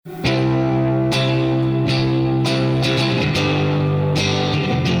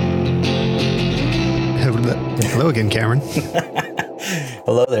Hello again, Cameron.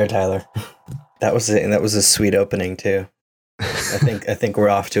 Hello there, Tyler. That was a sweet opening too. I think we're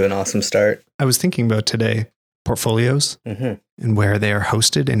off to an awesome start. I was thinking about today portfolios and where they are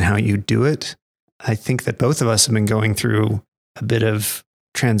hosted and how you do it. I think that both of us have been going through a bit of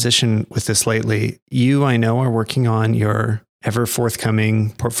transition with this lately. You, I know, are working on your ever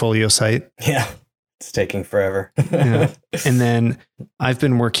forthcoming portfolio site. Yeah, it's taking forever. Yeah. And then I've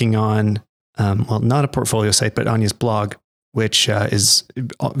been working on, not a portfolio site, but Anya's blog, which is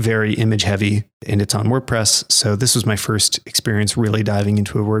very image heavy, and it's on WordPress. So this was my first experience really diving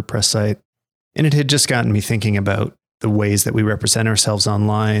into a WordPress site. And it had just gotten me thinking about the ways that we represent ourselves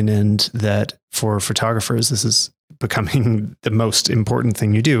online, and that for photographers, this is becoming the most important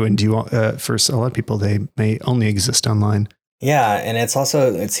thing you do. And for a lot of people, they may only exist online. Yeah. And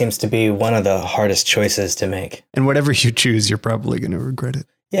it seems to be one of the hardest choices to make. And whatever you choose, you're probably going to regret it.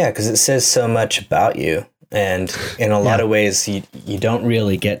 Yeah, because it says so much about you. And in a lot of ways, you don't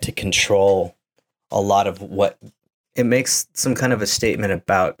really get to control a lot of what it makes some kind of a statement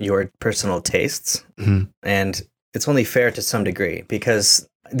about your personal tastes. Mm-hmm. And it's only fair to some degree, because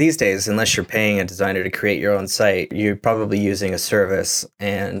these days, unless you're paying a designer to create your own site, you're probably using a service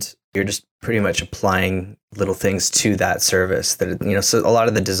and you're just pretty much applying little things to that service so a lot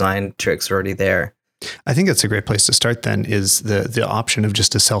of the design tricks are already there. I think that's a great place to start then, is the option of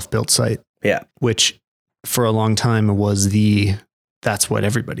just a self-built site. Yeah. Which for a long time that's what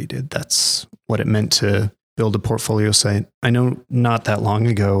everybody did. That's what it meant to build a portfolio site. I know not that long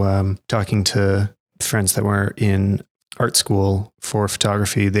ago, talking to friends that were in art school for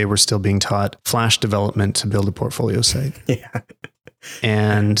photography, they were still being taught Flash development to build a portfolio site. Yeah.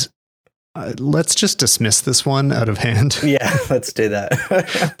 And let's just dismiss this one out of hand. Yeah, let's do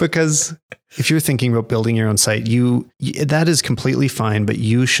that. Because if you're thinking about building your own site, that is completely fine, but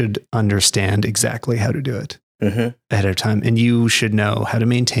you should understand exactly how to do it ahead of time. And you should know how to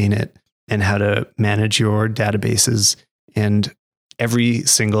maintain it and how to manage your databases and every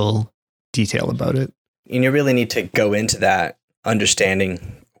single detail about it. And you really need to go into that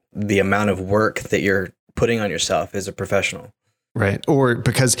understanding the amount of work that you're putting on yourself as a professional. Right. Or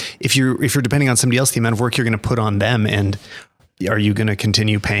because if you're depending on somebody else, the amount of work you're going to put on them, and are you going to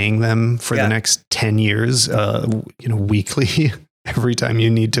continue paying them for the next 10 years, weekly, every time you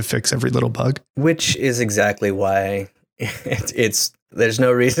need to fix every little bug? Which is exactly why there's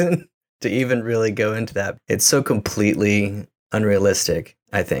no reason to even really go into that. It's so completely unrealistic,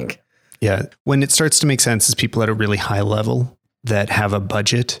 I think. Yeah. When it starts to make sense is people at a really high level that have a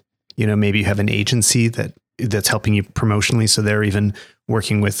budget. Maybe you have an agency that's helping you promotionally. So they're even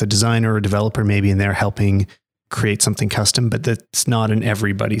working with a designer or a developer maybe, and they're helping create something custom, but that's not an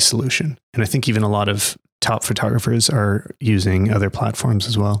everybody solution. And I think even a lot of top photographers are using other platforms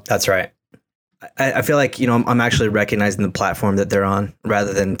as well. That's right. I feel like, I'm actually recognizing the platform that they're on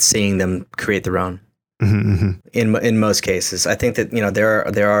rather than seeing them create their own. Mm-hmm. In most cases, I think that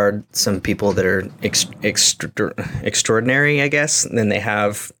there are some people that are extraordinary, I guess, and then they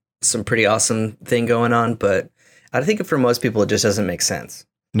have some pretty awesome thing going on. But I think for most people, it just doesn't make sense.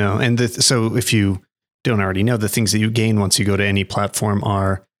 No, and so if you don't already know, the things that you gain once you go to any platform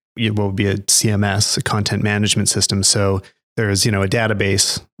are what would be a CMS, a content management system. So there's a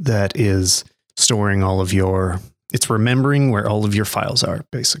database that is storing it's remembering where all of your files are,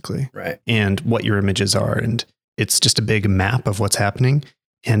 basically. Right. And what your images are. And it's just a big map of what's happening.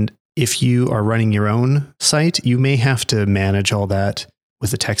 And if you are running your own site, you may have to manage all that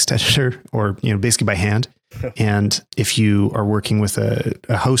with a text editor or, basically by hand. And if you are working with a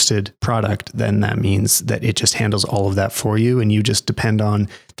hosted product, then that means that it just handles all of that for you, and you just depend on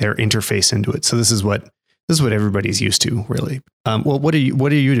their interface into it. So this is what everybody's used to, really. What are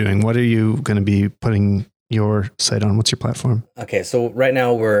you doing? What are you going to be putting your site on? What's your platform? Okay, so right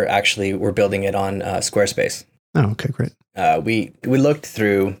now we're building it on Squarespace. Oh, okay, great. We looked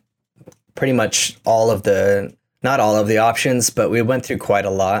through pretty much not all of the options, but we went through quite a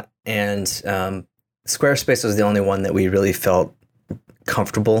lot, and Squarespace was the only one that we really felt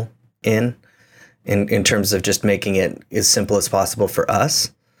comfortable in terms of just making it as simple as possible for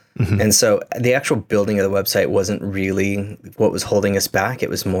us. Mm-hmm. And so the actual building of the website wasn't really what was holding us back. It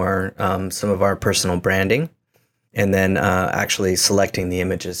was more some of our personal branding, and then actually selecting the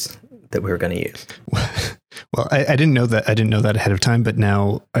images that we were going to use. Well, I didn't know that. I didn't know that ahead of time, but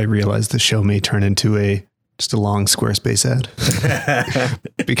now I realize the show may turn into just a long Squarespace ad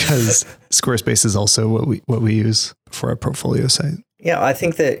because Squarespace is also what we use for our portfolio site. Yeah, I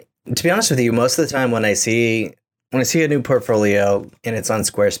think that, to be honest with you, most of the time when I see a new portfolio and it's on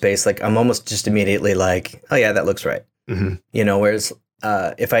Squarespace, like I'm almost just immediately like, oh yeah, that looks right. Mm-hmm. Whereas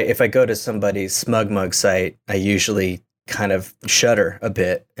if I go to somebody's SmugMug site, I usually kind of shudder a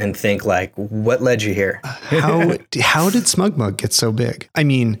bit and think like, what led you here? How did SmugMug get so big? I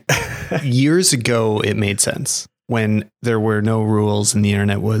mean, years ago, it made sense when there were no rules and the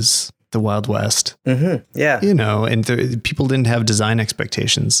internet was the Wild West. Mm-hmm. Yeah. You know, and people didn't have design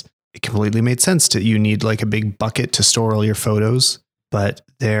expectations. It completely made sense to you need like a big bucket to store all your photos. But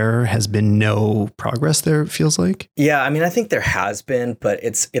there has been no progress there, it feels like. Yeah, I mean, I think there has been, but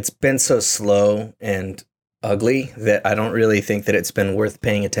it's been so slow and ugly that I don't really think that it's been worth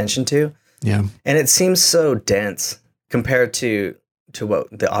paying attention to. Yeah. And it seems so dense compared to what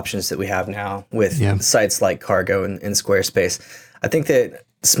the options that we have now with sites like Cargo and Squarespace. I think that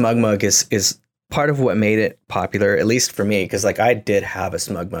SmugMug is part of what made it popular, at least for me, because like I did have a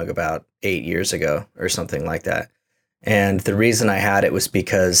SmugMug about 8 years ago or something like that. And the reason I had it was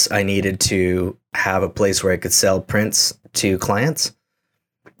because I needed to have a place where I could sell prints to clients.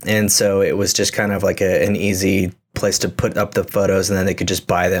 And so it was just kind of like an easy place to put up the photos, and then they could just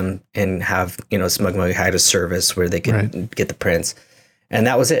buy them and have, SmugMug had a service where they could get the prints. And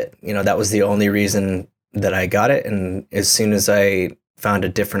that was it. That was the only reason that I got it. And as soon as I found a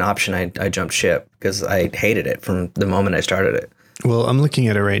different option, I jumped ship because I hated it from the moment I started it. Well, I'm looking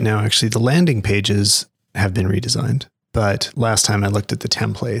at it right now. Actually, the landing pages have been redesigned. But last time I looked at the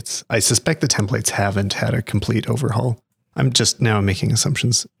templates, I suspect the templates haven't had a complete overhaul. I'm just now making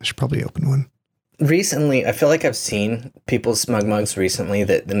assumptions. I should probably open one. Recently, I feel like I've seen people's SmugMugs recently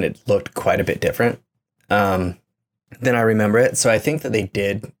then it looked quite a bit different than I remember it. So I think that they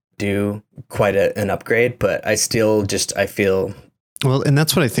did do quite an upgrade, but I still I feel... Well, and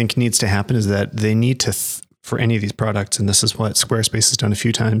that's what I think needs to happen is that they need to, for any of these products, and this is what Squarespace has done a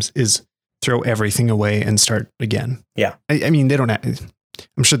few times, is throw everything away and start again. Yeah. I mean, they don't have,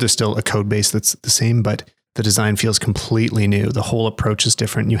 I'm sure there's still a code base that's the same, but the design feels completely new. The whole approach is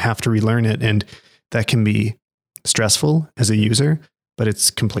different. You have to relearn it. And that can be stressful as a user, but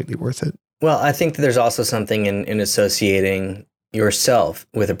it's completely worth it. Well, I think that there's also something in associating yourself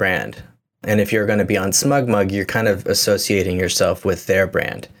with a brand. And if you're going to be on SmugMug, you're kind of associating yourself with their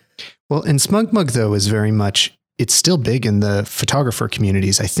brand. Well, and SmugMug, though, is very much, it's still big in the photographer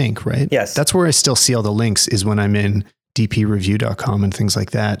communities, I think, right? Yes. That's where I still see all the links is when I'm in dpreview.com and things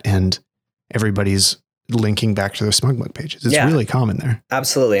like that. And everybody's linking back to their SmugMug pages. It's really common there.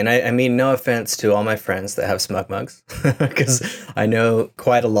 Absolutely. And I mean, no offense to all my friends that have SmugMugs, because I know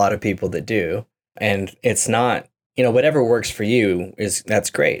quite a lot of people that do. And it's not, whatever works for you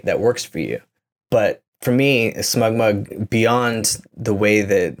that's great. That works for you. But for me, a SmugMug, beyond the way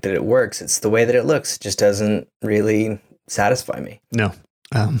that it works, it's the way that it looks. It just doesn't really satisfy me. No,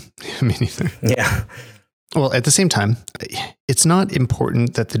 me neither. Yeah. Well, at the same time, it's not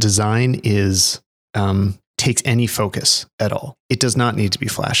important that the design takes any focus at all. It does not need to be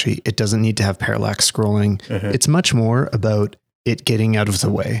flashy. It doesn't need to have parallax scrolling. Mm-hmm. It's much more about it getting out of the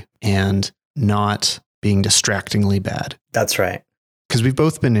way and not being distractingly bad. That's right. Because we've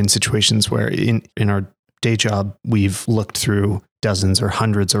both been in situations where in our day job, we've looked through dozens or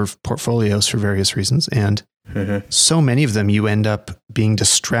hundreds of portfolios for various reasons. And so many of them, you end up being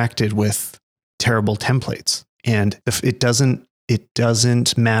distracted with terrible templates. And it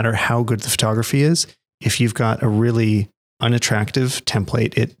doesn't matter how good the photography is. If you've got a really unattractive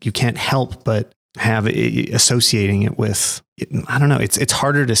template, you can't help but have associating it with, I don't know, it's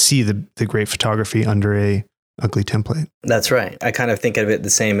harder to see the great photography under a ugly template. That's right. I kind of think of it the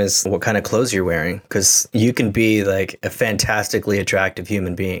same as what kind of clothes you're wearing, because you can be like a fantastically attractive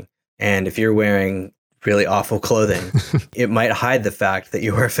human being. And if you're wearing really awful clothing, it might hide the fact that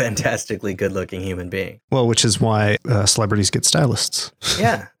you're a fantastically good looking human being. Well, which is why celebrities get stylists.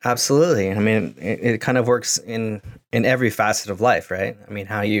 Yeah, absolutely. I mean, it kind of works in every facet of life, right? I mean,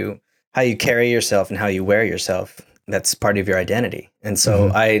 how you carry yourself and how you wear yourself, that's part of your identity. And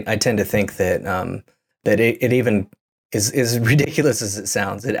so I tend to think that that it even is as ridiculous as it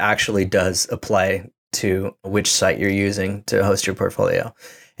sounds, it actually does apply to which site you're using to host your portfolio.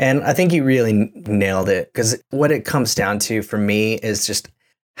 And I think you really nailed it, because what it comes down to for me is just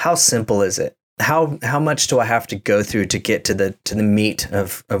how simple is it? How much do I have to go through to get to the meat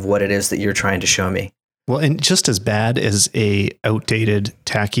of what it is that you're trying to show me? Well, and just as bad as a outdated,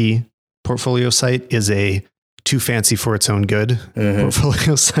 tacky portfolio site is a too fancy for its own good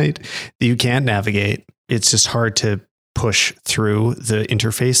portfolio site that you can't navigate. It's just hard to push through the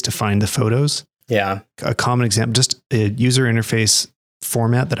interface to find the photos. Yeah. A common example, just a user interface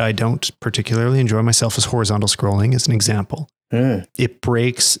format that I don't particularly enjoy myself is horizontal scrolling as an example. It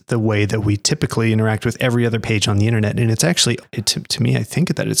breaks the way that we typically interact with every other page on the internet. And it's actually, to me, I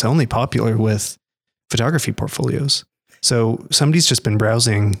think that it's only popular with photography portfolios. So somebody's just been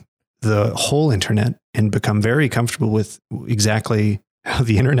browsing the whole internet and become very comfortable with exactly how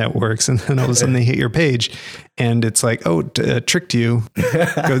the internet works. And then all of a sudden they hit your page and it's like, oh, tricked you,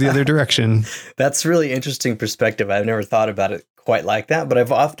 go the other direction. That's really interesting perspective. I've never thought about it quite like that, but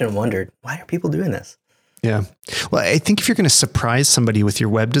I've often wondered, why are people doing this? Yeah. Well, I think if you're going to surprise somebody with your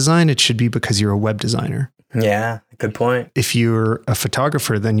web design, it should be because you're a web designer. Yeah, good point. If you're a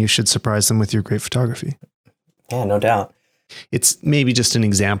photographer, then you should surprise them with your great photography. Yeah, no doubt. It's maybe just an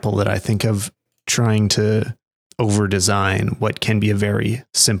example that I think of trying to over design what can be a very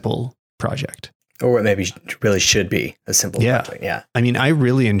simple project. Or what maybe really should be a simple project. Yeah. I mean, I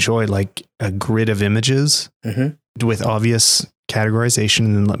really enjoy like a grid of images with obvious categorization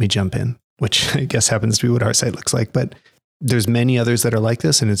and then let me jump in, which I guess happens to be what our site looks like. But there's many others that are like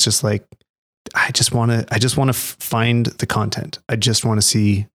this. And it's just like, I just want to find the content. I just want to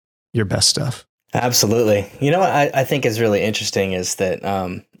see your best stuff. Absolutely. You know what I think is really interesting is that,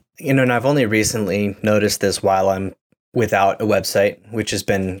 and I've only recently noticed this while I'm without a website, which has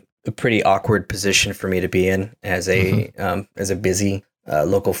been a pretty awkward position for me to be in as a busy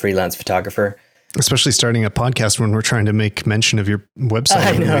local freelance photographer. Especially starting a podcast when we're trying to make mention of your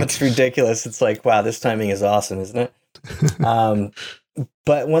website. I know, it's ridiculous. It's like, wow, this timing is awesome, isn't it?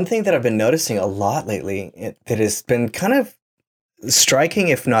 But one thing that I've been noticing a lot lately that has been kind of striking,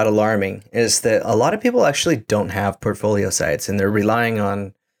 if not alarming, is that a lot of people actually don't have portfolio sites and they're relying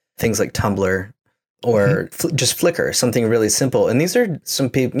on things like Tumblr or just Flickr, something really simple. And these are some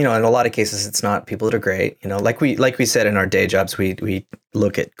people, in a lot of cases, it's not people that are great. Like we said in our day jobs, we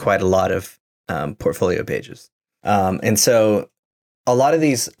look at quite a lot of portfolio pages. And so a lot of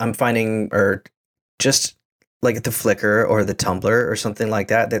these I'm finding are just like the Flickr or the Tumblr or something like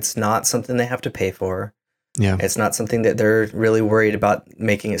that. That's not something they have to pay for. Yeah. It's not something that they're really worried about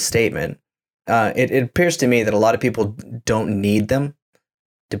making a statement. It appears to me that a lot of people don't need them,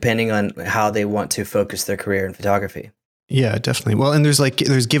 depending on how they want to focus their career in photography. Yeah, definitely. Well, and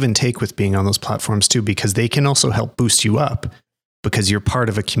there's give and take with being on those platforms too, because they can also help boost you up because you're part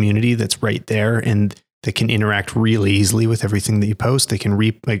of a community that's right there and they can interact really easily with everything that you post. They can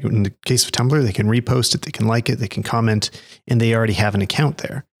like in the case of Tumblr, they can repost it, they can like it, they can comment, and they already have an account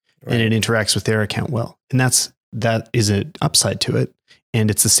there. Right. And it interacts with their account well. And that is an upside to it. And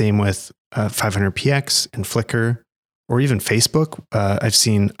it's the same with 500px and Flickr or even Facebook. I've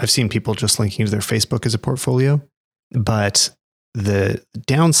seen people just linking to their Facebook as a portfolio. But the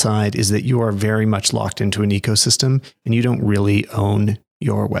downside is that you are very much locked into an ecosystem and you don't really own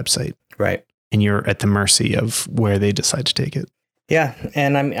your website. Right. And you're at the mercy of where they decide to take it. Yeah.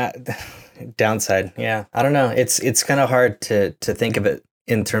 And I'm downside. Yeah. I don't know. It's kind of hard to think of it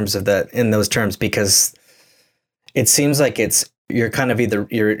in terms of that, in those terms, because it seems like you're kind of either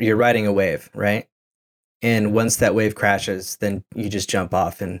you're riding a wave, right? And once that wave crashes, then you just jump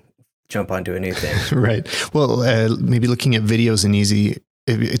off and jump onto a new thing. Right. Well, maybe looking at videos in Easy,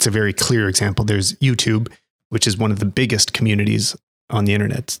 it's a very clear example. There's YouTube, which is one of the biggest communities on the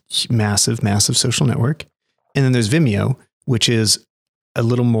internet, massive, massive social network. And then there's Vimeo, which is a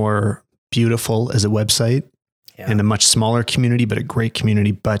little more beautiful as a website and a much smaller community, but a great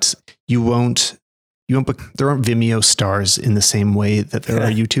community. But there aren't Vimeo stars in the same way that there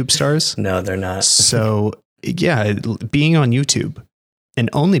are YouTube stars. No, they're not. So yeah, being on YouTube and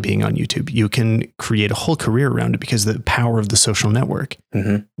only being on YouTube, you can create a whole career around it because of the power of the social network.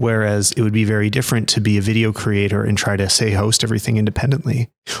 Mm-hmm. Whereas it would be very different to be a video creator and try to say host everything independently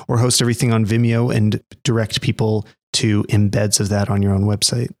or host everything on Vimeo and direct people to embeds of that on your own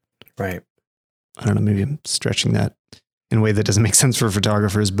website. Right. I don't know, maybe I'm stretching that in a way that doesn't make sense for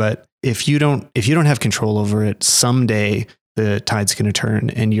photographers, but if you don't have control over it, someday the tide's going to turn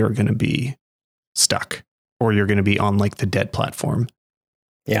and you're going to be stuck or you're going to be on like the dead platform.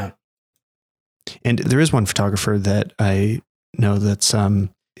 Yeah. And there is one photographer that I know that's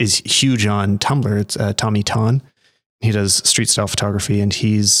is huge on Tumblr. It's Tommy Ton. He does street style photography and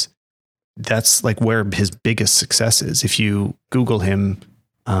that's like where his biggest success is. If you Google him,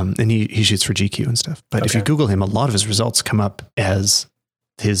 and he shoots for GQ and stuff, but if you Google him, a lot of his results come up as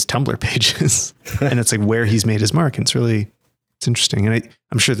his Tumblr pages and it's like where he's made his mark. And it's interesting. And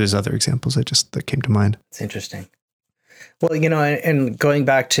I'm sure there's other examples that came to mind. It's interesting. Well, and going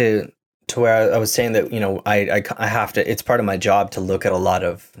back to where I was saying that, I have to, it's part of my job to look at a lot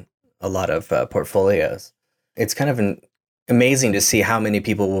of portfolios. It's kind of amazing to see how many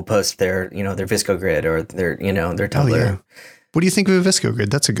people will post their VSCO grid or their Tumblr. Oh, yeah. What do you think of a VSCO grid?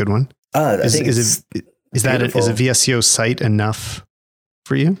 That's a good one. I think is a VSCO site enough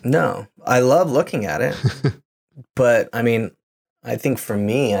for you? No, I love looking at it, but I mean, I think for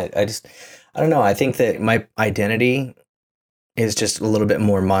me, I don't know. I think that my identity is just a little bit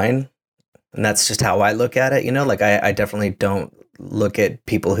more mine. And that's just how I look at it. You know, like I definitely don't look at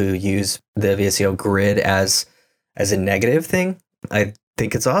people who use the VSEO grid as a negative thing. I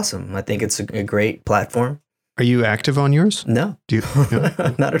think it's awesome. I think it's a great platform. Are you active on yours? No, Do you?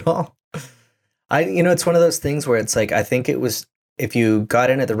 No? not at all. It's one of those things where it's like, I think it was, if you got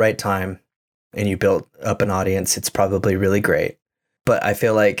in at the right time and you built up an audience, it's probably really great. But I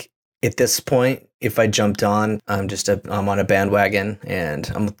feel like at this point, if I jumped on, I'm on a bandwagon and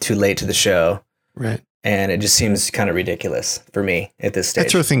I'm too late to the show. Right. And it just seems kind of ridiculous for me at this stage. I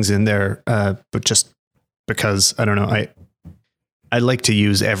throw things in there, but just because, I don't know, I like to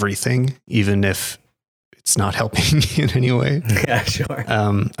use everything, even if it's not helping in any way. Yeah, sure.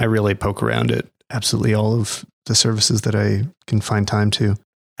 I really poke around at absolutely all of the services that I can find time to.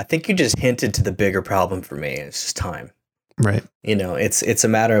 I think you just hinted to the bigger problem for me. It's just time. Right. It's a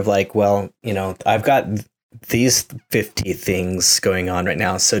matter of like, well, I've got these 50 things going on right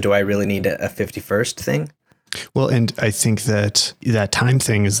now. So do I really need a 51st thing? Well, and I think that time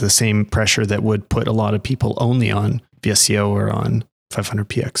thing is the same pressure that would put a lot of people only on VSEO or on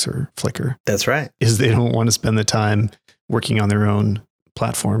 500px or Flickr. That's right. Is they don't want to spend the time working on their own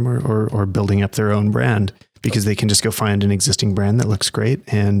platform or building up their own brand, because they can just go find an existing brand that looks great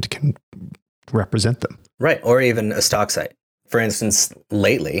and can represent them. Right. Or even a stock site. For instance,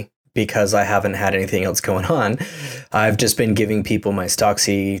 lately, because I haven't had anything else going on, I've just been giving people my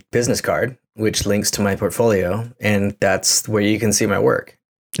Stocksy business card, which links to my portfolio. And that's where you can see my work.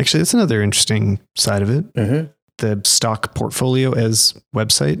 Actually, that's another interesting side of it. Mm-hmm. The stock portfolio as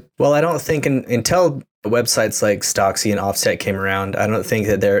website. Well, I don't think until websites like Stocksy and Offset came around, I don't think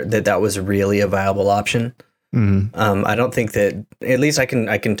that was really a viable option. Mm-hmm. I don't think that, at least I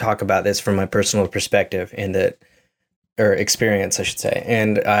can talk about this from my personal perspective or experience, I should say.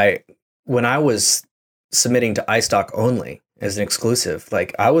 And when I was submitting to iStock only as an exclusive,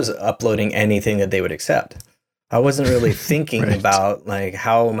 like I was uploading anything that they would accept. I wasn't really thinking Right. about like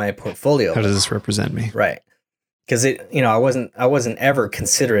how my portfolio. How does this represent me? Right. Because I wasn't ever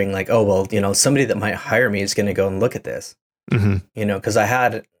considering like, oh, well, somebody that might hire me is going to go and look at this, Mm-hmm. because I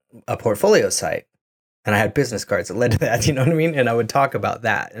had a portfolio site and I had business cards that led to that, you know what I mean? And I would talk about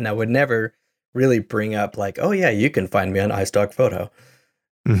that, and I would never really bring up like, oh yeah, you can find me on iStock Photo.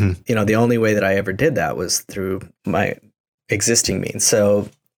 Mm-hmm. The only way that I ever did that was through my existing means. So,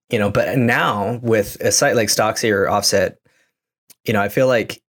 but now with a site like Stocksy or Offset, I feel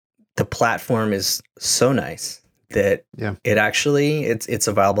like the platform is so nice that it actually, it's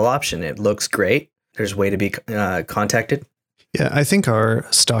a viable option. It looks great. There's a way to be contacted. Yeah, I think our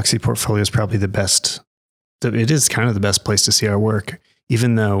Stocksy portfolio is probably the best. It is kind of the best place to see our work.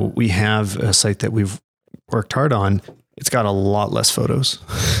 Even though we have a site that we've worked hard on, it's got a lot less photos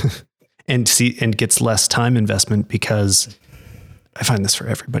and gets less time investment, because I find this for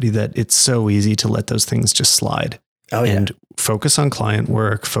everybody that it's so easy to let those things just slide. Oh, yeah. And focus on client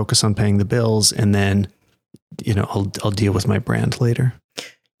work, focus on paying the bills, and then, I'll deal with my brand later.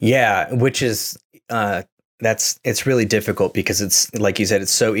 Yeah, which is it's really difficult, because it's like you said,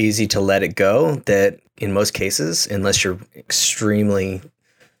 it's so easy to let it go that in most cases, unless you're extremely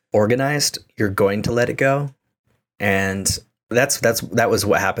organized, you're going to let it go. And that was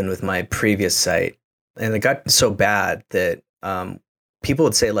what happened with my previous site. And it got so bad that people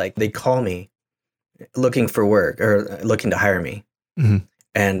would say, like, they'd call me looking for work or looking to hire me. Mm-hmm.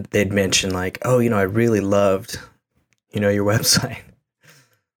 And they'd mention like, oh, I really loved, your website.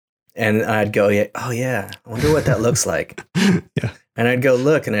 And I'd go, yeah, oh yeah, I wonder what that looks like. Yeah. And I'd go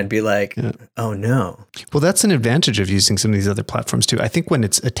look, and I'd be like, oh no. Well, that's an advantage of using some of these other platforms too. I think when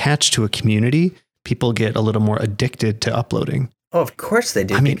it's attached to a community, people get a little more addicted to uploading. Oh, of course they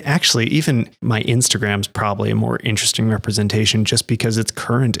do. I mean, actually, even my Instagram's probably a more interesting representation just because it's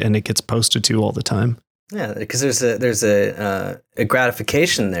current and it gets posted to all the time. Yeah, because there's a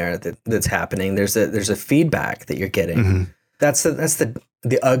gratification there that's happening. There's a feedback that you're getting. Mm-hmm. That's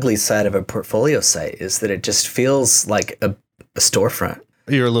the ugly side of a portfolio site, is that it just feels like a storefront.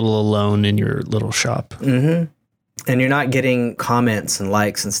 You're a little alone in your little shop. Mm-hmm. And you're not getting comments and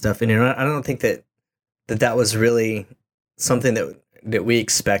likes and stuff. And I don't think that was really something that we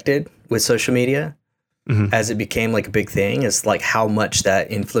expected with social media. Mm-hmm. As it became like a big thing, is like how much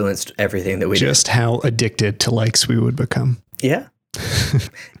that influenced everything that we just did. How addicted to likes we would become. Yeah.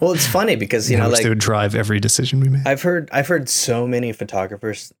 Well, it's funny because like they would drive every decision we made. I've heard so many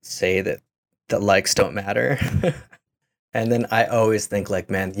photographers say that likes don't matter. And then I always think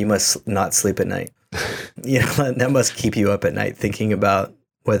like, man, you must not sleep at night. That must keep you up at night thinking about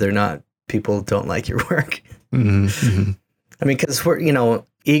whether or not people don't like your work. Mm-hmm, mm-hmm. I mean, because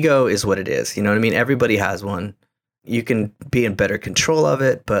ego is what it is. You know what I mean? Everybody has one. you can be in better control of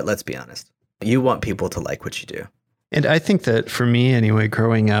it, but let's be honest. You want people to like what you do. And I think that for me anyway,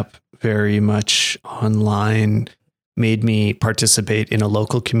 growing up very much online made me participate in a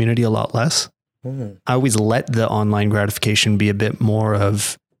local community a lot less. I always let the online gratification be a bit more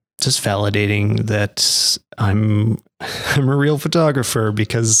of just validating that I'm a real photographer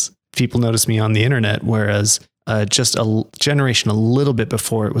because people notice me on the internet. Whereas just a generation a little bit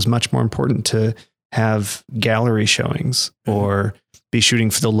before, it was much more important to have gallery showings or be shooting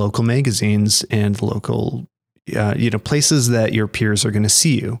for the local magazines and the local, places that your peers are going to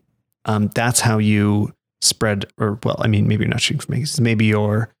see you. That's how you spread, or well, I mean, maybe you're not shooting for magazines. Maybe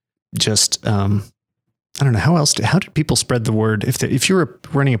you're just, I don't know how did people spread the word? If you were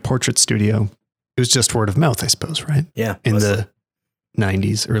running a portrait studio, it was just word of mouth, I suppose, right? Yeah. In the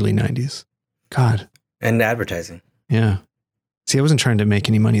 90s, early 90s. God. And advertising. Yeah. See, I wasn't trying to make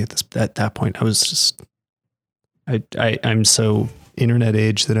any money at that point. I was just, I'm so internet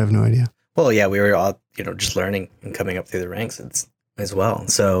age that I have no idea. Well, yeah, we were all, just learning and coming up through the ranks as well.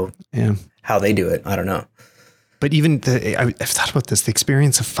 So yeah, how they do it, I don't know. But even I've thought about this, the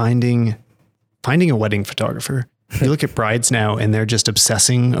experience of finding a wedding photographer. You look at brides now and they're just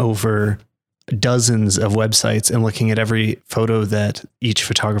obsessing over dozens of websites and looking at every photo that each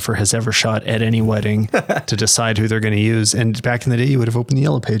photographer has ever shot at any wedding to decide who they're going to use. And back in the day, you would have opened the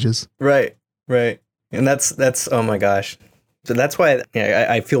Yellow Pages. Right. And that's, oh my gosh. So that's why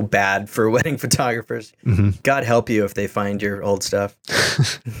I feel bad for wedding photographers. Mm-hmm. God help you if they find your old stuff.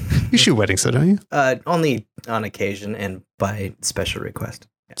 You shoot weddings, though, don't you? Only on occasion and by special request.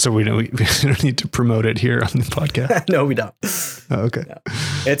 So we don't need to promote it here on the podcast. No, we don't. Oh, okay. No.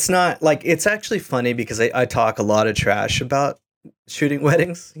 It's not like, it's actually funny because I talk a lot of trash about shooting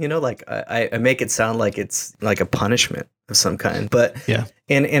weddings, I make it sound like it's like a punishment of some kind. But yeah,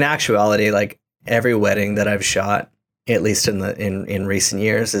 in actuality, like every wedding that I've shot, at least in recent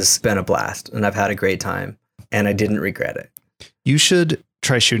years, has been a blast and I've had a great time and I didn't regret it. You should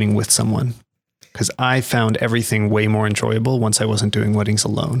try shooting with someone. Because I found everything way more enjoyable once I wasn't doing weddings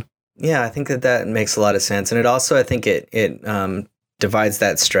alone. Yeah, I think that makes a lot of sense. And it also, I think it divides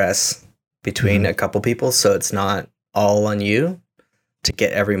that stress between a couple people. So it's not all on you to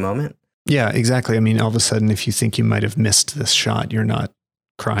get every moment. Yeah, exactly. I mean, all of a sudden, if you think you might have missed this shot, you're not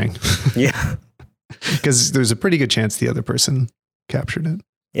crying. Yeah. Because there's a pretty good chance the other person captured it.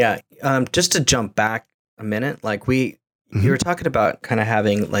 Yeah. Just to jump back a minute, like you were talking about kind of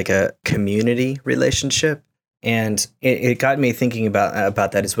having like a community relationship, and it got me thinking about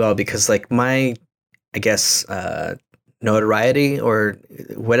that as well, because like my, I guess, notoriety or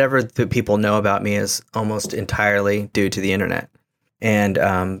whatever the people know about me is almost entirely due to the internet. And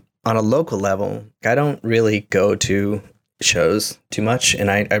on a local level, I don't really go to shows too much, and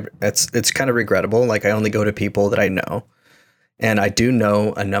it's kind of regrettable. Like I only go to people that I know, and I do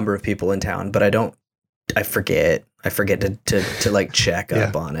know a number of people in town, but I forget to like check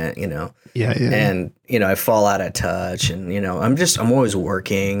up on it, Yeah. And, I fall out of touch and, I'm always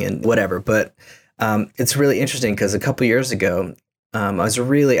working and whatever. But it's really interesting because a couple years ago, I was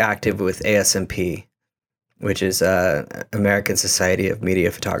really active with ASMP, which is American Society of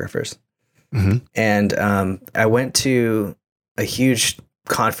Media Photographers. Mm-hmm. And I went to a huge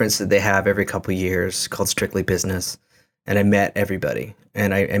conference that they have every couple years called Strictly Business. And I met everybody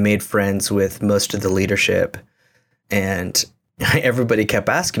and I made friends with most of the leadership. And everybody kept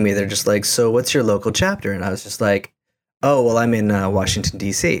asking me, they're just like, so what's your local chapter? And I was just like, oh, well, I'm in Washington,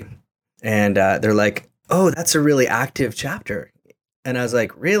 D.C. And they're like, oh, that's a really active chapter. And I was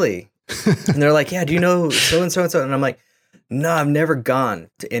like, really? And they're like, yeah, do you know so-and-so and so? And I'm like, no, I've never gone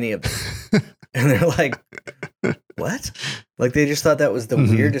to any of them. And they're like, what? Like, they just thought that was the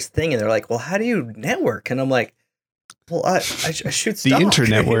weirdest thing. And they're like, well, how do you network? And I'm like, well, I shoot stock. The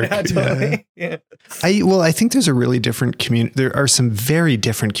internet work. Yeah, totally. Yeah. I think there's a really different community. There are some very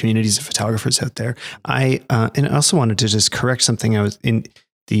different communities of photographers out there. And I also wanted to just correct something. I was in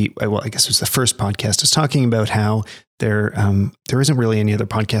I guess it was the first podcast. I was talking about how there isn't really any other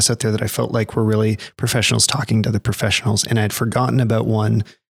podcasts out there that I felt like were really professionals talking to other professionals. And I'd forgotten about one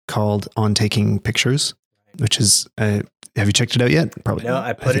called On Taking Pictures, which is, have you checked it out yet? Probably. No,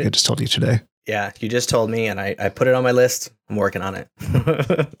 I think I just told you today. Yeah, you just told me, and I put it on my list. I'm working on it.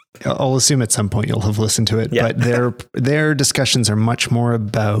 I'll assume at some point you'll have listened to it. Yeah. But their discussions are much more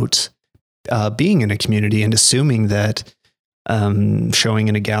about being in a community and assuming that showing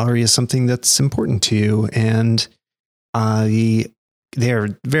in a gallery is something that's important to you. And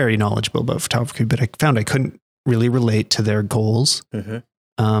they're very knowledgeable about photography, but I found I couldn't really relate to their goals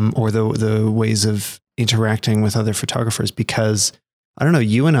or the ways of interacting with other photographers, because I don't know,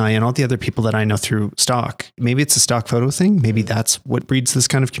 you and I and all the other people that I know through stock, maybe it's a stock photo thing. Maybe that's what breeds this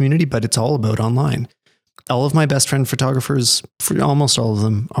kind of community, but it's all about online. All of my best friend photographers, for almost all of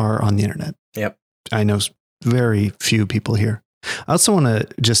them, are on the internet. Yep. I know very few people here. I also want to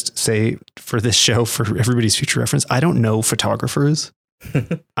just say for this show, for everybody's future reference, I don't know photographers.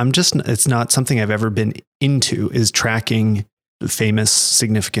 It's not something I've ever been into, is tracking the famous,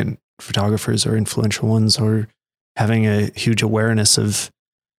 significant photographers or influential ones, or having a huge awareness of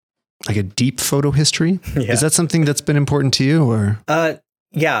like a deep photo history. Yeah. Is that something that's been important to you, or?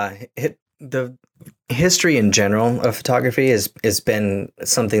 Yeah. The history in general of photography has been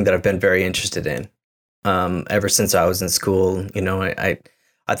something that I've been very interested in. Ever since I was in school, you know, I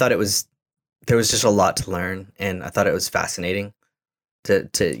thought there was just a lot to learn, and I thought it was fascinating to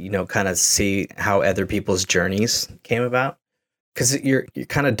you know, kind of see how other people's journeys came about, because you're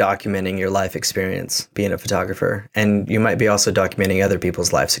kind of documenting your life experience being a photographer, and you might be also documenting other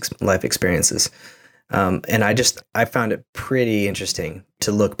people's life experiences. And I found it pretty interesting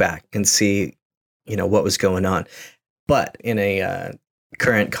to look back and see, you know, what was going on. But in a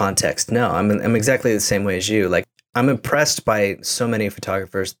current context, no, I'm exactly the same way as you. Like, I'm impressed by so many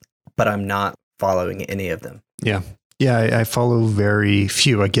photographers, but I'm not following any of them. Yeah. I follow very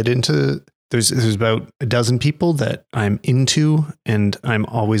few. I get into, there's about a dozen people that I'm into, and I'm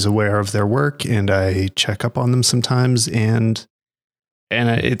always aware of their work, and I check up on them sometimes. And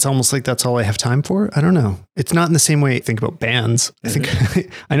it's almost like that's all I have time for. I don't know. It's not in the same way I think about bands. I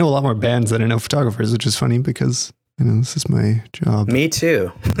think I know a lot more bands than I know photographers, which is funny because, you know, this is my job. Me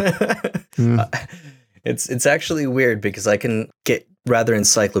too. It's actually weird because I can get rather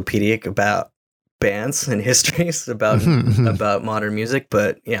encyclopedic about bands and histories about modern music,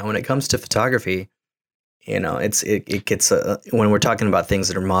 but yeah, when it comes to photography, you know, it gets when we're talking about things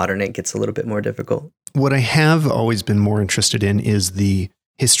that are modern, it gets a little bit more difficult. What I have always been more interested in is the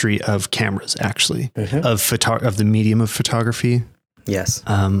history of cameras, actually, of the medium of photography. Yes.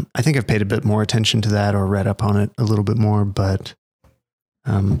 I think I've paid a bit more attention to that, or read up on it a little bit more, but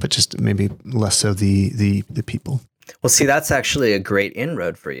just maybe less so the people. Well, see, that's actually a great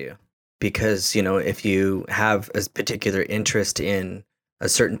inroad for you, because, you know, if you have a particular interest in a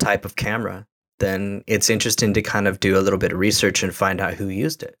certain type of camera, then it's interesting to kind of do a little bit of research and find out who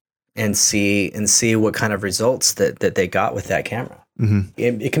used it, and see what kind of results that they got with that camera. Mm-hmm.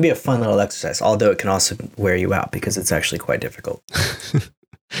 It can be a fun little exercise, although it can also wear you out because it's actually quite difficult.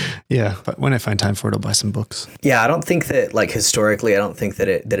 Yeah, but when I find time for it, I'll buy some books. Yeah, I don't think that, like, historically, I don't think that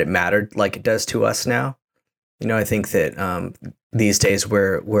it mattered like it does to us now. You know, I think that these days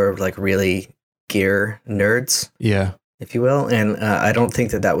we're like really gear nerds. Yeah. If you will. And I don't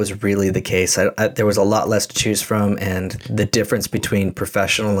think that was really the case. There was a lot less to choose from, and the difference between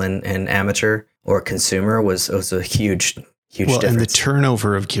professional and amateur or consumer was a huge difference. And the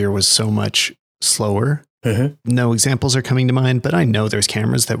turnover of gear was so much slower. Mm-hmm. No examples are coming to mind, but I know there's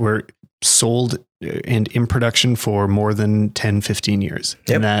cameras that were sold and in production for more than 10, 15 years.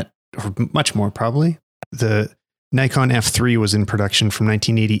 Yep. And that, or much more probably. The Nikon F3 was in production from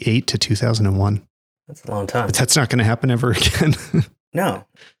 1988 to 2001. That's a long time. But that's not going to happen ever again. No.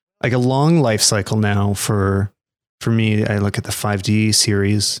 Like a long life cycle now for me, I look at the 5D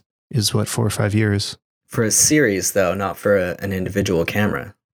series is what, 4 or 5 years. For a series, though, not for an individual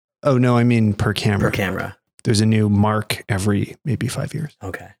camera. Oh, no, I mean per camera. Per camera. There's a new mark every maybe 5 years.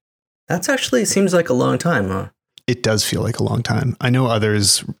 Okay. That's actually seems like a long time, huh? It does feel like a long time. I know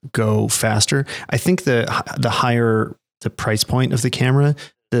others go faster. I think the higher the price point of the camera,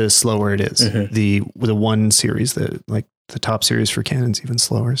 the slower it is. Mm-hmm. The 1 series, the top series for Canon's even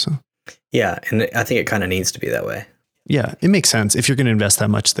slower. So yeah, and I think it kind of needs to be that way. Yeah, it makes sense. If you're going to invest that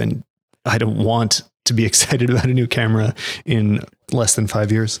much, then I don't want to be excited about a new camera in less than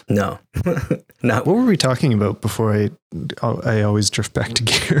 5 years. No, not. What were we talking about before I always drift back to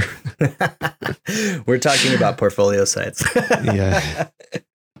gear? We're talking about portfolio sites. Yeah.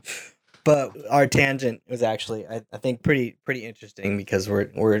 But our tangent was actually, I think, pretty interesting, because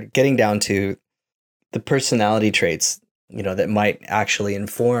we're getting down to the personality traits, you know, that might actually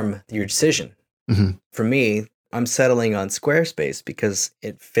inform your decision. Mm-hmm. For me, I'm settling on Squarespace because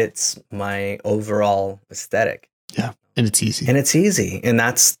it fits my overall aesthetic. Yeah, and it's easy. And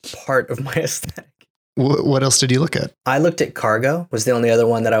that's part of my aesthetic. What else did you look at? I looked at Cargo, was the only other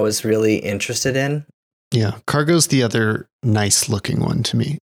one that I was really interested in. Yeah, Cargo's the other nice looking one to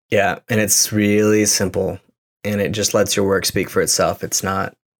me. Yeah, and it's really simple, and it just lets your work speak for itself. It's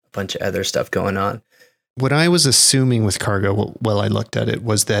not a bunch of other stuff going on. What I was assuming with Cargo while I looked at it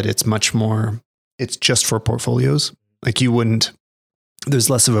was that it's much more, it's just for portfolios. Like you wouldn't there's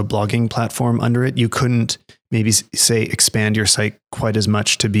less of a blogging platform under it. You couldn't maybe say expand your site quite as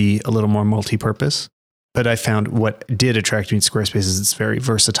much to be a little more multi-purpose. But I found what did attract me to Squarespace is it's very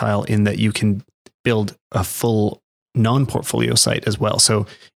versatile in that you can build a full non-portfolio site as well. So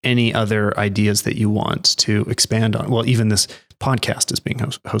any other ideas that you want to expand on, well, even this podcast is being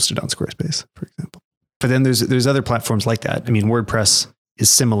hosted on Squarespace, for example. But then there's other platforms like that. I mean, WordPress is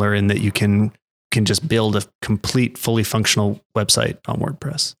similar in that you can just build a complete, fully functional website on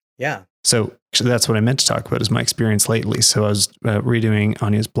WordPress. Yeah. So actually, that's what I meant to talk about is my experience lately. So I was redoing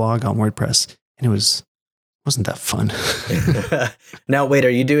Anya's blog on WordPress, and it wasn't that fun. Now, wait, are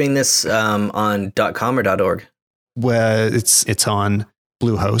you doing this on .com or .org? Well, it's on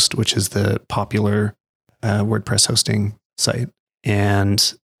Bluehost, which is the popular WordPress hosting site.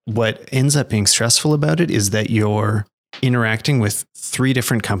 And what ends up being stressful about it is that you're interacting with 3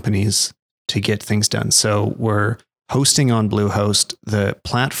 different companies to get things done. So we're hosting on Bluehost, the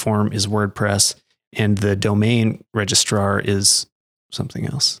platform is WordPress, and the domain registrar is something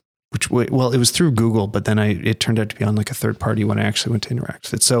else. Well, it was through Google, but then it turned out to be on like a third party when I actually went to interact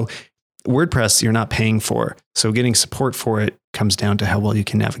with it. So WordPress, you're not paying for. So getting support for it comes down to how well you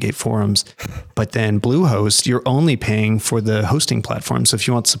can navigate forums. But then Bluehost, you're only paying for the hosting platform. So if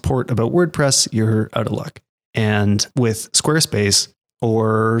you want support about WordPress, you're out of luck. And with Squarespace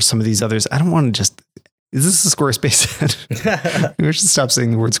or some of these others, I don't want to just... Is this a Squarespace? We should stop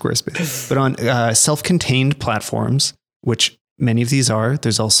saying the word Squarespace. But on self-contained platforms, which many of these are,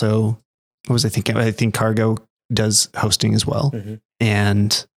 there's also, what was I thinking? I think Cargo does hosting as well. Mm-hmm.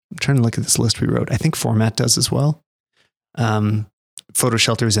 And I'm trying to look at this list we wrote. I think Format does as well. Photo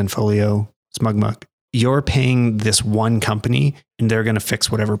Shelter, Zenfolio, SmugMug. You're paying this one company and they're going to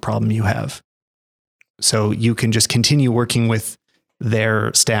fix whatever problem you have. So you can just continue working with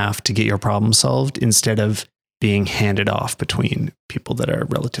their staff to get your problem solved instead of being handed off between people that are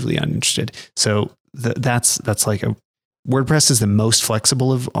relatively uninterested. So that's like WordPress is the most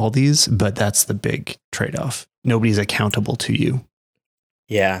flexible of all these, but that's the big trade-off. Nobody's accountable to you.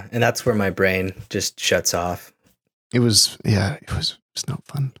 Yeah. And that's where my brain just shuts off. It was not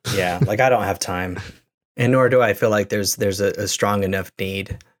fun. Yeah. Like I don't have time, and nor do I feel like there's a strong enough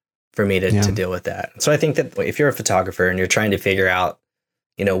need for me to deal with that. So I think that if you're a photographer and you're trying to figure out,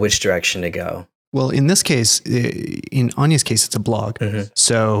 which direction to go. Well, in this case, in Anya's case, it's a blog. Mm-hmm.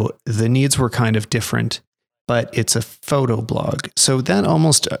 So the needs were kind of different, but it's a photo blog. So that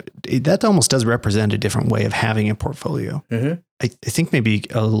almost does represent a different way of having a portfolio. Mm-hmm. I think maybe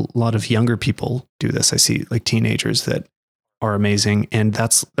a lot of younger people do this. I see like teenagers that are amazing. And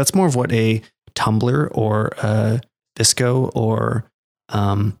that's more of what a Tumblr or a Visco or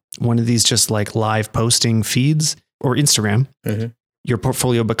one of these just like live posting feeds or Instagram. Mm-hmm. Your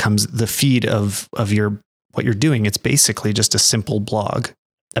portfolio becomes the feed of what you're doing. It's basically just a simple blog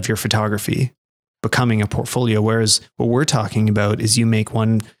of your photography becoming a portfolio. Whereas what we're talking about is you make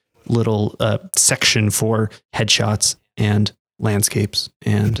one little section for headshots and landscapes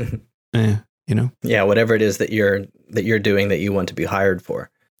and, Yeah. Whatever it is that you're doing that you want to be hired for.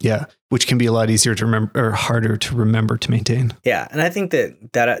 Yeah. Which can be a lot easier to remember or harder to remember to maintain. Yeah. And I think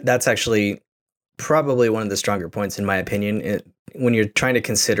that's actually probably one of the stronger points in my opinion when you're trying to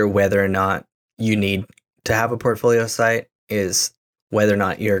consider whether or not you need to have a portfolio site is whether or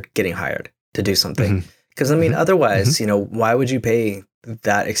not you're getting hired to do something. Because otherwise, why would you pay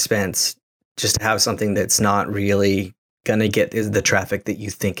that expense just to have something that's not really going to get the traffic that you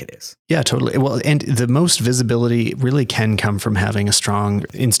think it is? Yeah, totally. Well, and the most visibility really can come from having a strong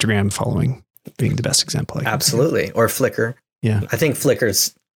Instagram following, being the best example. Absolutely. Or Flickr. Yeah. I think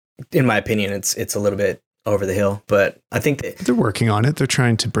Flickr's, in my opinion, it's a little bit over the hill, but I think they're working on it. They're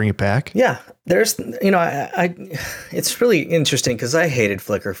trying to bring it back. Yeah. There's, it's really interesting because I hated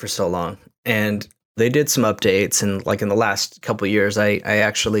Flickr for so long, and they did some updates. And like in the last couple of years, I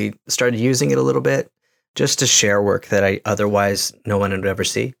actually started using it a little bit just to share work that I otherwise no one would ever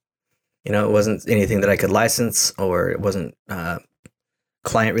see. It wasn't anything that I could license, or it wasn't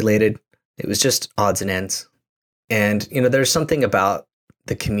client related. It was just odds and ends. And, there's something about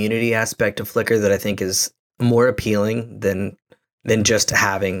the community aspect of Flickr that I think is more appealing than just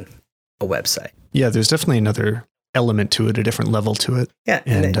having a website. Yeah, there's definitely another element to it, a different level to it. Yeah,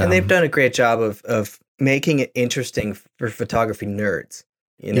 and they've done a great job of making it interesting for photography nerds,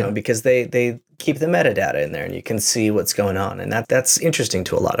 because they keep the metadata in there and you can see what's going on. And that's interesting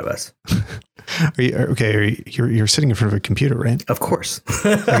to a lot of us. You're sitting in front of a computer, right? Of course.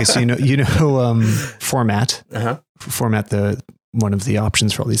 Okay, so Format. Uh-huh. Format, one of the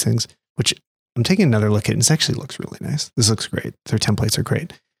options for all these things, which I'm taking another look at, and this actually looks really nice. This looks great. Their templates are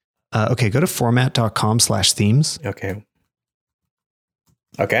great. Okay, go to format.com/themes. Okay.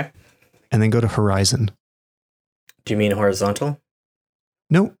 Okay. and then go to horizon. Do you mean horizontal?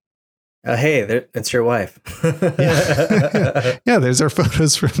 No. Hey, it's your wife. Yeah, there's our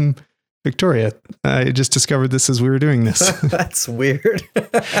photos from Victoria. I just discovered this as we were doing this. That's weird.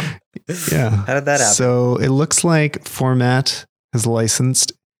 Yeah. How did that happen? So it looks like Format has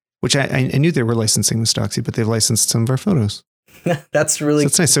licensed, which I knew they were licensing with Stocksy, but they've licensed some of our photos. That's really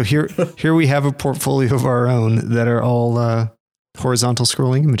That's nice. So here we have a portfolio of our own that are all horizontal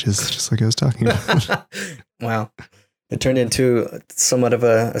scrolling images, just like I was talking about. Wow. It turned into somewhat of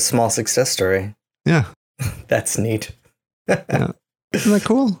a small success story. Yeah. That's neat. Yeah. Isn't that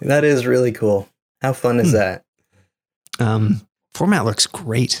cool? That is really cool. How fun is that? Format looks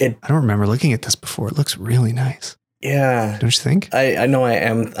great. I don't remember looking at this before. It looks really nice. Yeah. Don't you think? I know I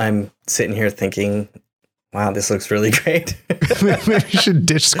am. I'm sitting here thinking, wow, this looks really great. Maybe we should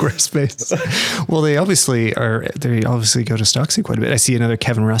ditch Squarespace. Well, they obviously go to Stocksy quite a bit. I see another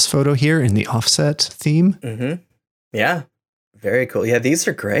Kevin Russ photo here in the offset theme. Mm-hmm. Yeah. Very cool. Yeah, these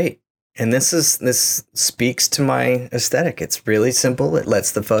are great. And this speaks to my aesthetic. It's really simple. It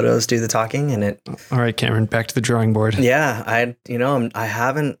lets the photos do the talking, and it. All right, Cameron, back to the drawing board. Yeah, I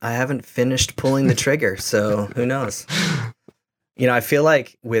haven't finished pulling the trigger, so who knows? I feel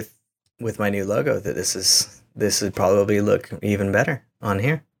like with my new logo that this would probably look even better on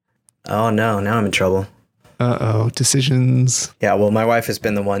here. Oh no, now I'm in trouble. Decisions. Yeah, well, my wife has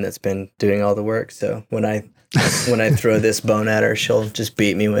been the one that's been doing all the work, so when I throw this bone at her, she'll just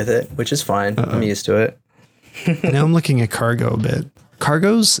beat me with it, which is fine. I'm used to it. Now I'm looking at Cargo a bit.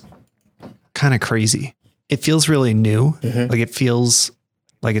 Cargo's kind of crazy. It feels really new. Mm-hmm. Like it feels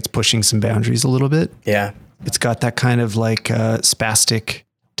like it's pushing some boundaries a little bit. Yeah. It's got that kind of like spastic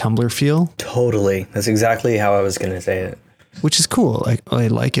Tumblr feel. Totally. That's exactly how I was going to say it. Which is cool. I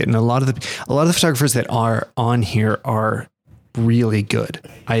like it. And a lot of the photographers that are on here are really good.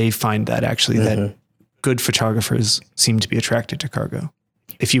 I find that actually that good photographers seem to be attracted to Cargo.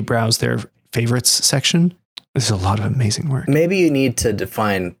 If you browse their favorites section, there's a lot of amazing work. Maybe you need to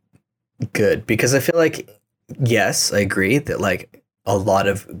define good, because I feel like, yes, I agree that like a lot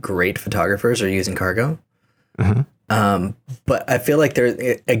of great photographers are using Cargo. Mm-hmm. But I feel like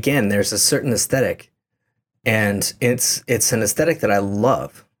there's a certain aesthetic, and it's an aesthetic that I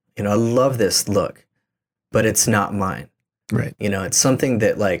love. I love this look, but it's not mine. Right. It's something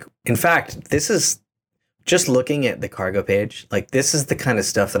that, like, in fact, this is just looking at the Cargo page. Like, this is the kind of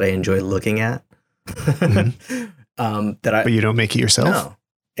stuff that I enjoy looking at. Mm-hmm. But you don't make it yourself? No,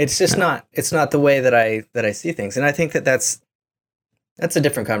 it's just not. It's not the way that I see things, and I think that's a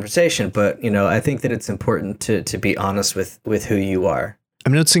different conversation. But I think that it's important to be honest with who you are.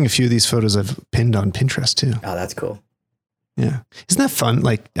 I'm noticing a few of these photos I've pinned on Pinterest too. Oh, that's cool. Yeah, isn't that fun?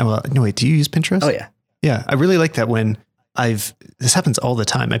 Like, no, wait, do you use Pinterest? Oh yeah, yeah. I really like that when this happens all the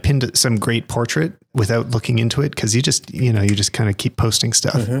time. I pinned some great portrait without looking into it, because you just kind of keep posting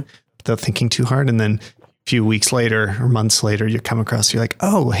stuff without thinking too hard. And then a few weeks later or months later, you come across, you're like,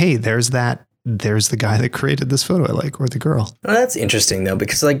 oh, hey, there's the guy that created this photo I like, or the girl. Well, that's interesting though,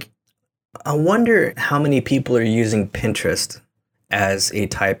 because like, I wonder how many people are using Pinterest as a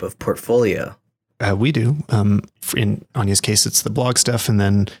type of portfolio. We do. In Anya's case, it's the blog stuff. And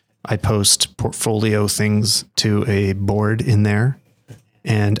then I post portfolio things to a board in there.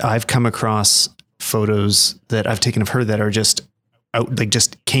 And I've come across photos that I've taken of her that are just out, like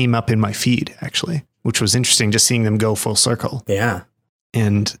just came up in my feed actually, which was interesting, just seeing them go full circle. Yeah.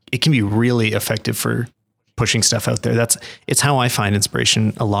 And it can be really effective for pushing stuff out there. It's how I find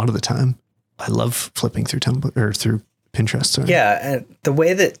inspiration a lot of the time. I love flipping through Tumblr or through Pinterest. Sorry. Yeah. And the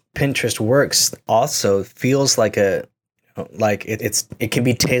way that Pinterest works also feels like it can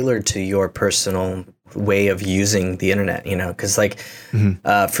be tailored to your personal way of using the internet, because like,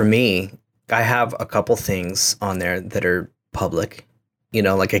 for me, I have a couple things on there that are public,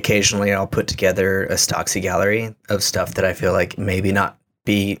 like occasionally I'll put together a Stocksy gallery of stuff that I feel like maybe not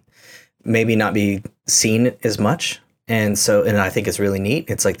be seen as much. And I think it's really neat.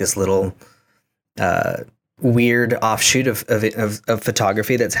 It's like this little, weird offshoot of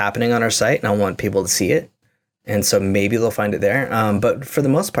photography that's happening on our site, and I want people to see it. And so maybe they'll find it there. But for the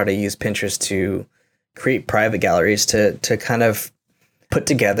most part, I use Pinterest to create private galleries to kind of put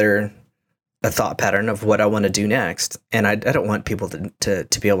together a thought pattern of what I want to do next. And I don't want people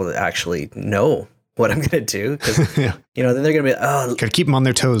to be able to actually know what I'm going to do, because, then they're going to be, oh, gotta keep them on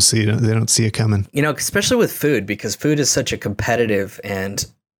their toes so they don't see it coming. Especially with food, because food is such a competitive and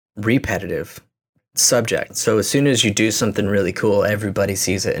repetitive subject. So as soon as you do something really cool, everybody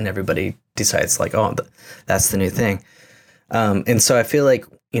sees it and everybody decides like, oh, that's the new thing. And so I feel like,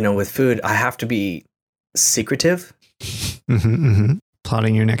 with food, I have to be secretive.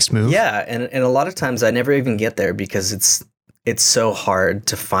 plotting your next move. Yeah, and a lot of times I never even get there because it's so hard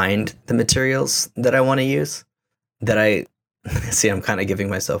to find the materials that I want to use that I see. I'm kind of giving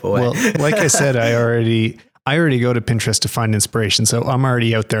myself away. Well, like I said, I already go to Pinterest to find inspiration, so I'm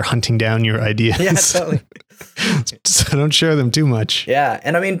already out there hunting down your ideas. Yeah, totally. So don't share them too much. Yeah,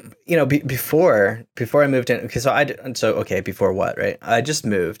 and I mean, before I moved in, before what, right? I just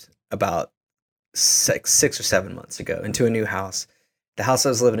moved about six or 7 months ago into a new house. The house I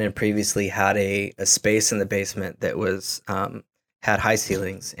was living in previously had a space in the basement that was had high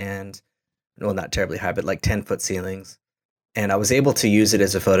ceilings and, well, not terribly high, but like 10-foot ceilings. And I was able to use it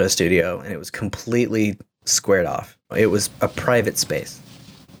as a photo studio, and it was completely squared off. It was a private space,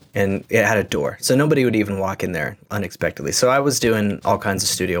 and it had a door, so nobody would even walk in there unexpectedly. So I was doing all kinds of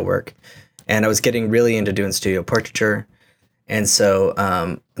studio work, and I was getting really into doing studio portraiture. And so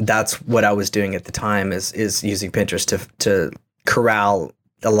that's what I was doing at the time is using Pinterest to corral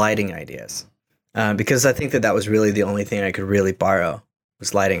the lighting ideas, because I think that was really the only thing I could really borrow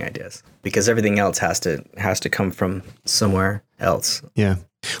was lighting ideas, because everything else has to come from somewhere else. Yeah.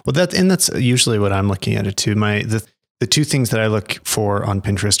 Well, that's usually what I'm looking at it too. The two things that I look for on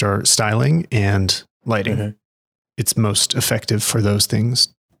Pinterest are styling and lighting. Mm-hmm. It's most effective for those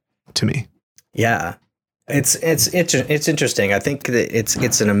things to me. Yeah. It's interesting. I think that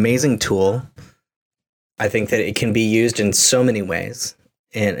it's an amazing tool. I think that it can be used in so many ways,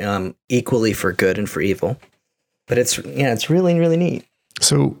 and equally for good and for evil. But it's really, really neat.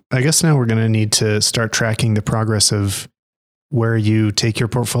 So I guess now we're going to need to start tracking the progress of where you take your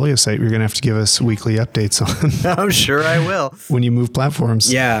portfolio site. You're going to have to give us weekly updates on. I'm sure I will. When you move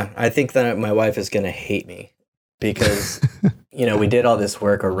platforms. Yeah, I think that my wife is going to hate me because, we did all this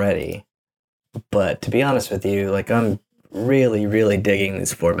work already. But to be honest with you, like, I'm really, really digging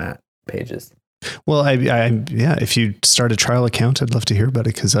these format pages. Well, if you start a trial account, I'd love to hear about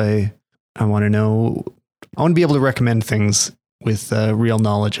it, because I want to know. I want to be able to recommend things with real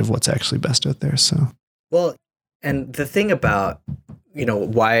knowledge of what's actually best out there. So, well, and the thing about,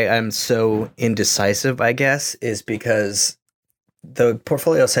 why I'm so indecisive, I guess, is because the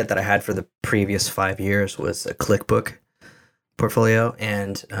portfolio set that I had for the previous 5 years was a ClickBook portfolio.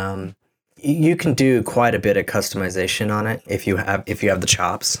 And you can do quite a bit of customization on it if you have the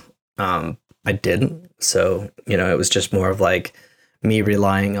chops. I didn't. So, it was just more of like me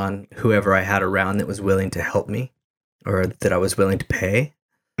relying on whoever I had around that was willing to help me, or that I was willing to pay.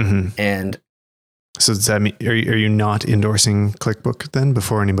 Mm-hmm. And so does that mean, are you not endorsing ClickBook then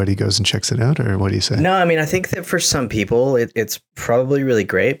before anybody goes and checks it out, or what do you say? No, I mean, I think that for some people it's probably really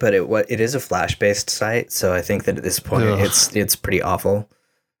great, but it is a Flash based site. So I think that at this point it's pretty awful.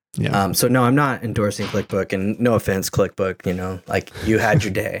 Yeah. So no, I'm not endorsing ClickBook, and no offense, ClickBook, like, you had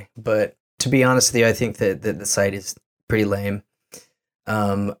your day, but to be honest with you, I think that the site is pretty lame.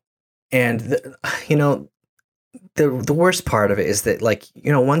 And the worst part of it is that, like,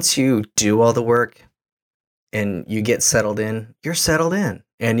 once you do all the work and you get settled in, you're settled in,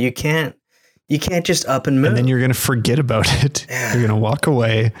 and you can't just up and move. And then you're going to forget about it. Yeah. You're going to walk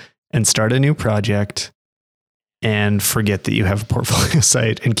away and start a new project and forget that you have a portfolio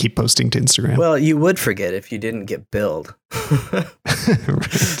site and keep posting to Instagram. Well, you would forget if you didn't get billed. Right.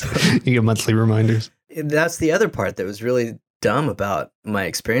 You get monthly reminders. That's the other part that was really dumb about my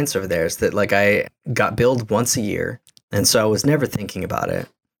experience over there, is that, like, I got billed once a year, and so I was never thinking about it.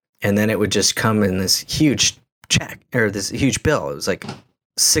 And then it would just come in this huge check, or this huge bill. It was like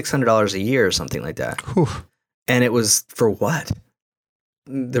 $600 a year or something like that. Whew. And it was for what?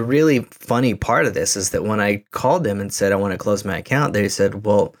 The really funny part of this is that when I called them and said I want to close my account, they said,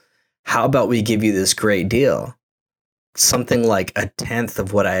 well, how about we give you this great deal? Something like 1/10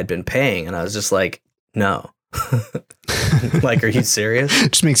 of what I had been paying. And I was just like, no. Like, are you serious?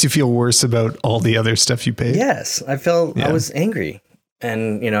 It just makes you feel worse about all the other stuff you paid. Yes. I was angry.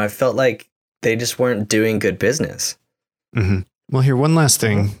 And, I felt like they just weren't doing good business. Mm-hmm. Well, here, one last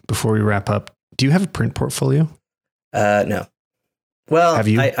thing before we wrap up. Do you have a print portfolio? No. Well, have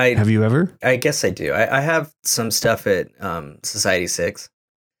you? Have you ever? I guess I do. I have some stuff at Society6.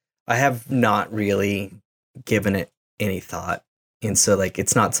 I have not really given it any thought, and so, like,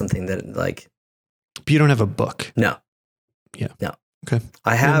 it's not something that, like. But you don't have a book. No. Yeah. No. Okay.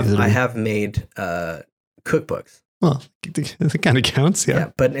 I have made cookbooks. Well, that kind of counts.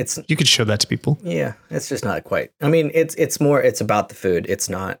 Yeah. But you could show that to people. Yeah, it's just not quite. I mean, it's about the food. It's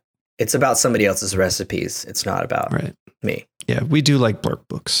about somebody else's recipes. It's not about me. Yeah, we do like blurb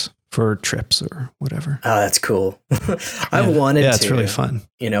books for trips or whatever. Oh, that's cool. I wanted to. Yeah, it's really fun.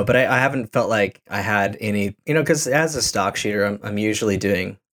 But I haven't felt like I had any, because as a stock shooter, I'm usually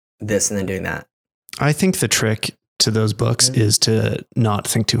doing this and then doing that. I think the trick to those books is to not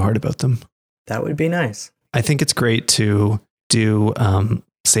think too hard about them. That would be nice. I think it's great to do,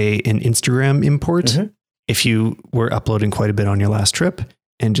 say, an Instagram import if you were uploading quite a bit on your last trip,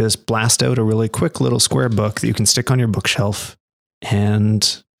 and just blast out a really quick little square book that you can stick on your bookshelf.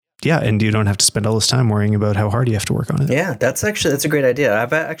 And and you don't have to spend all this time worrying about how hard you have to work on it. Yeah, that's a great idea.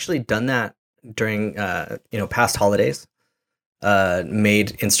 I've actually done that during past holidays.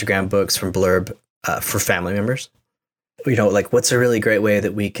 Made Instagram books from Blurb for family members. Like what's a really great way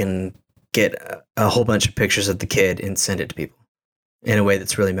that we can get a whole bunch of pictures of the kid and send it to people in a way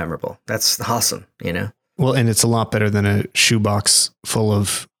that's really memorable. That's awesome, Well, and it's a lot better than a shoebox full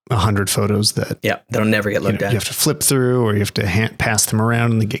of 100 photos that'll never get looked at. You have to flip through, or you have to pass them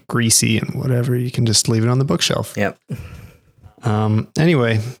around and they get greasy and whatever. You can just leave it on the bookshelf. Yep.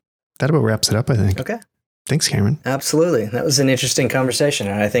 Anyway, that about wraps it up, I think. Okay. Thanks, Cameron. Absolutely. That was an interesting conversation.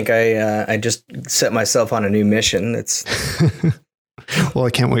 And I think I just set myself on a new mission. It's well, I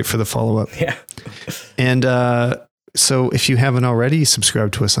can't wait for the follow-up. Yeah. And so if you haven't already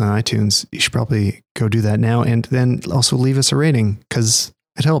subscribed to us on iTunes, you should probably go do that now. And then also leave us a rating, because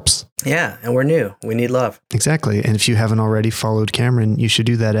it helps. Yeah. And we're new. We need love. Exactly. And if you haven't already followed Cameron, you should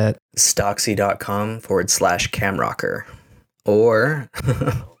do that at stocksy.com/camrocker. Or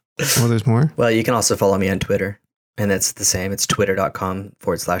there's more. Well, you can also follow me on Twitter, and it's the same. It's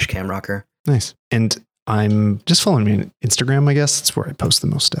twitter.com/camrocker. Nice. And I'm just following me on Instagram, I guess. That's where I post the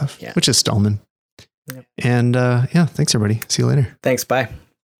most stuff, which is Stallman. Yep. And thanks everybody. See you later. Thanks. Bye.